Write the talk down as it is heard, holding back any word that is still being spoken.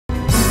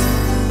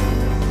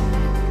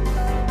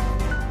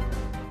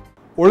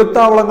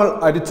ഒളിത്താവളങ്ങൾ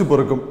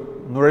അരിച്ചുപെറുക്കും,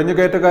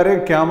 നുഴഞ്ഞുകയറ്റക്കാരെ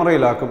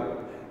ക്യാമറയിലാക്കും,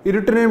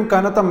 ഇരുട്ടിനെയും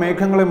കനത്ത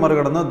മേഘങ്ങളെയും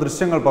മറികടന്ന്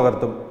ദൃശ്യങ്ങൾ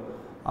പകർത്തും.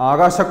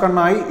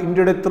 ആകാശക്കണ്ണായി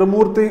ഇന്ത്യയുടെ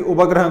ത്രിമൂർത്തി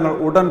ഉപഗ്രഹങ്ങൾ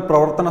ഉടൻ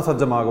പ്രവർത്തന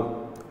സജ്ജമാകും.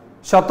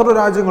 ശത്രു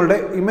രാജ്യങ്ങളുടെ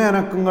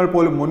ഇമയനക്കങ്ങൾ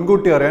പോലും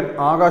മുൻകൂട്ടി അറിയാൻ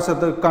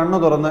ആകാശത്ത് കണ്ണു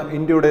തുറന്ന്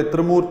ഇന്ത്യയുടെ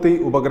ത്രിമൂർത്തി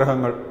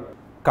ഉപഗ്രഹങ്ങൾ.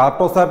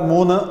 കാർട്ടോസാറ്റ്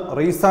 3,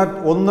 റീസാറ്റ്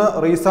 1,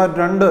 റീസാറ്റ്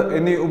 2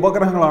 എന്നീ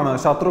ഉപഗ്രഹങ്ങളാണ്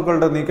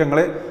ശത്രുക്കളുടെ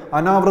നീക്കങ്ങളെ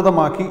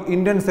അനാവൃതമാക്കി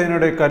ഇന്ത്യൻ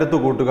സേനയുടെ കരുത്തു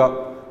കൂട്ടുക.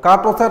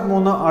 കാർട്ടോസാറ്റ്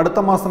 3 അടുത്ത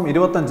മാസം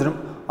 25-നും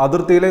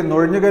അതിർത്തിയിലെ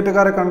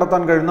നുഴഞ്ഞുകയറ്റക്കാരെ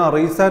കണ്ടെത്താൻ കഴിയുന്ന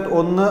റീസാറ്റ്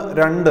 1,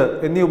 2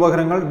 എന്നീ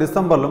ഉപഗ്രഹങ്ങൾ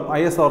ഡിസംബറിലും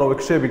ISRO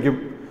വിക്ഷേപിക്കും.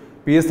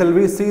 PSLV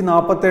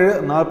C-47,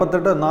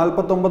 48,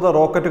 49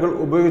 റോക്കറ്റുകൾ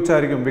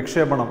ഉപയോഗിച്ചായിരിക്കും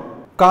വിക്ഷേപണം.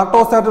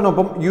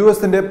 കാർട്ടോസാറ്റിനൊപ്പം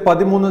US-ന്റെ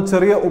 13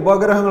 ചെറിയ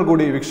ഉപഗ്രഹങ്ങൾ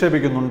കൂടി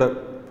വിക്ഷേപിക്കുന്നുണ്ട്.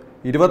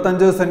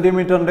 25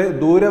 സെന്റിമീറ്ററിന്റെ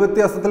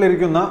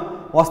ദൂരവ്യത്യാസത്തിലിരിക്കുന്ന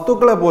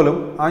വസ്തുക്കളെ പോലും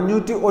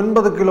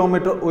 509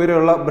 കിലോമീറ്റർ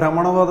ഉയരെയുള്ള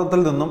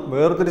ഭ്രമണപഥത്തിൽ നിന്നും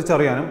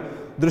വേർതിരിച്ചറിയാനും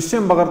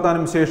ദൃശ്യം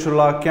പകർത്താനും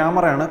ശേഷിയുള്ള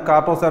ക്യാമറയാണ്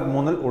കാർട്ടോസാറ്റ്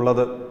 3-ൽ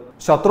ഉള്ളത്.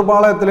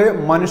 ശത്രുപാളയത്തിലെ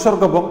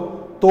മനുഷ്യർക്കൊപ്പം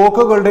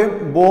തോക്കുകളുടെയും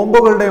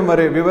ബോംബുകളുടെയും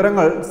വരെ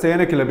വിവരങ്ങൾ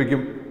സേനയ്ക്ക്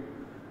ലഭിക്കും.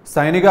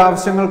 സൈനിക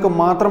ആവശ്യങ്ങൾക്ക്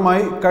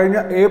മാത്രമായി കഴിഞ്ഞ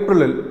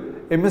ഏപ്രിലിൽ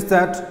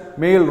എമിസാറ്റ്,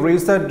 മെയിൽ,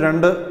 റീസാറ്റ്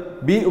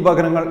 2B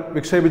ഉപഗ്രഹങ്ങൾ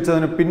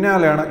വിക്ഷേപിച്ചതിന്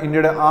പിന്നാലെയാണ്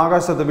ഇന്ത്യയുടെ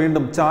ആകാശത്ത്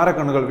വീണ്ടും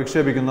ചാരക്കണ്ണുകൾ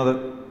വിക്ഷേപിക്കുന്നത്.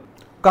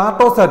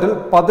 കാർട്ടോസാറ്റിൽ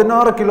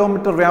 16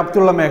 കിലോമീറ്റർ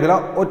വ്യാപ്തിയുള്ള മേഖല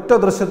ഒറ്റ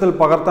ദൃശ്യത്തിൽ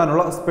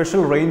പകർത്താനുള്ള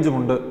സ്പെഷ്യൽ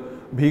റേഞ്ചുമുണ്ട്.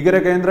 ഭീകര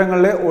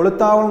കേന്ദ്രങ്ങളിലെ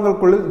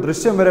ഒളിത്താവളങ്ങൾക്കുള്ളിൽ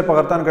ദൃശ്യം വരെ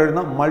പകർത്താൻ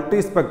കഴിയുന്ന മൾട്ടി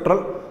സ്പെക്ട്രൽ,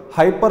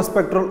 ഹൈപ്പർ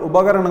സ്പെക്ട്രൽ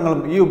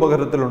ഉപകരണങ്ങളും ഈ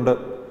ഉപഗ്രഹത്തിലുണ്ട്.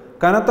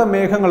 കനത്ത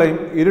മേഘങ്ങളെയും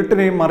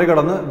ഇരുട്ടിനെയും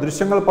മറികടന്ന്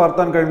ദൃശ്യങ്ങൾ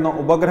പകർത്താൻ കഴിയുന്ന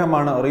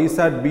ഉപഗ്രഹമാണ്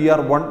റീസാറ്റ്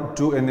BR-1,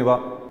 2 എന്നിവ.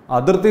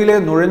 അതിർത്തിയിലെ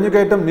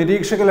നുഴഞ്ഞുകയറ്റം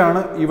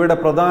നിരീക്ഷകലാണ് ഇവിടെ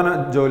പ്രധാന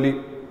ജോലി.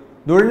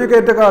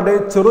 നുഴഞ്ഞുകയറ്റക്കാരുടെ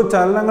ചെറു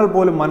ചലനങ്ങൾ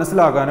പോലും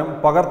മനസ്സിലാക്കാനും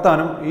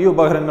പകർത്താനും ഈ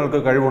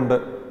ഉപഗ്രഹങ്ങൾക്ക് കഴിവുണ്ട്.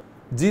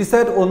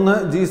 GSAT-1,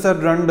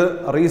 GSAT-2,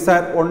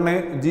 റീസാറ്റ്-1,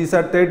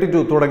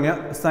 GSAT-32 തുടങ്ങിയ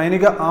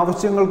സൈനിക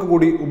ആവശ്യങ്ങൾക്ക്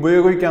കൂടി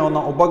ഉപയോഗിക്കാവുന്ന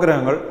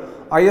ഉപഗ്രഹങ്ങൾ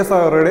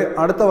ISROയുടെ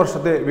അടുത്ത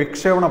വർഷത്തെ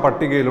വിക്ഷേപണ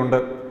പട്ടികയിലുണ്ട്.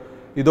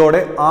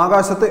 ഇതോടെ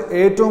ആകാശത്ത്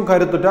ഏറ്റവും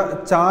കരുത്തുറ്റ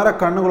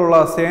ചാരക്കണ്ണുകളുള്ള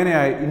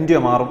സേനയായി ഇന്ത്യ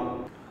മാറും.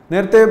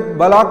 നേരത്തെ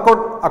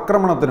ബലാക്കോട്ട്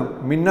ആക്രമണത്തിനും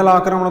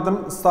മിന്നലാക്രമണത്തിനും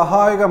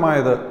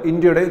സഹായകമായത്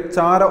ഇന്ത്യയുടെ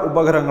ചാര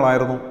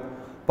ഉപഗ്രഹങ്ങളായിരുന്നു.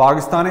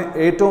 പാകിസ്ഥാനെ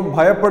ഏറ്റവും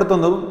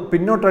ഭയപ്പെടുത്തുന്നതും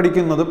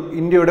പിന്നോട്ടടിക്കുന്നതും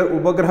ഇന്ത്യയുടെ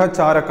ഉപഗ്രഹ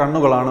ചാര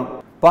കണ്ണുകളാണ്.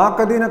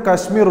 പാക് അധീന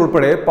കശ്മീർ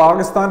ഉൾപ്പെടെ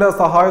പാകിസ്ഥാന്റെ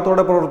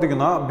സഹായത്തോടെ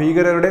പ്രവർത്തിക്കുന്ന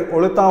ഭീകരരുടെ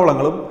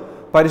ഒളിത്താവളങ്ങളും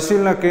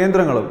പരിശീലന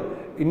കേന്ദ്രങ്ങളും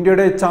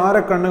ഇന്ത്യയുടെ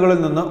ചാരക്കണ്ണുകളിൽ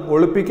നിന്ന്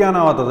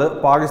ഒളിപ്പിക്കാനാവാത്തത്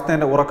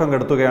പാകിസ്ഥാന്റെ ഉറക്കം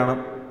കെടുത്തുകയാണ്.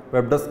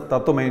 വെബ് ഡെസ്ക്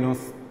തത്വമൈ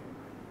ന്യൂസ്.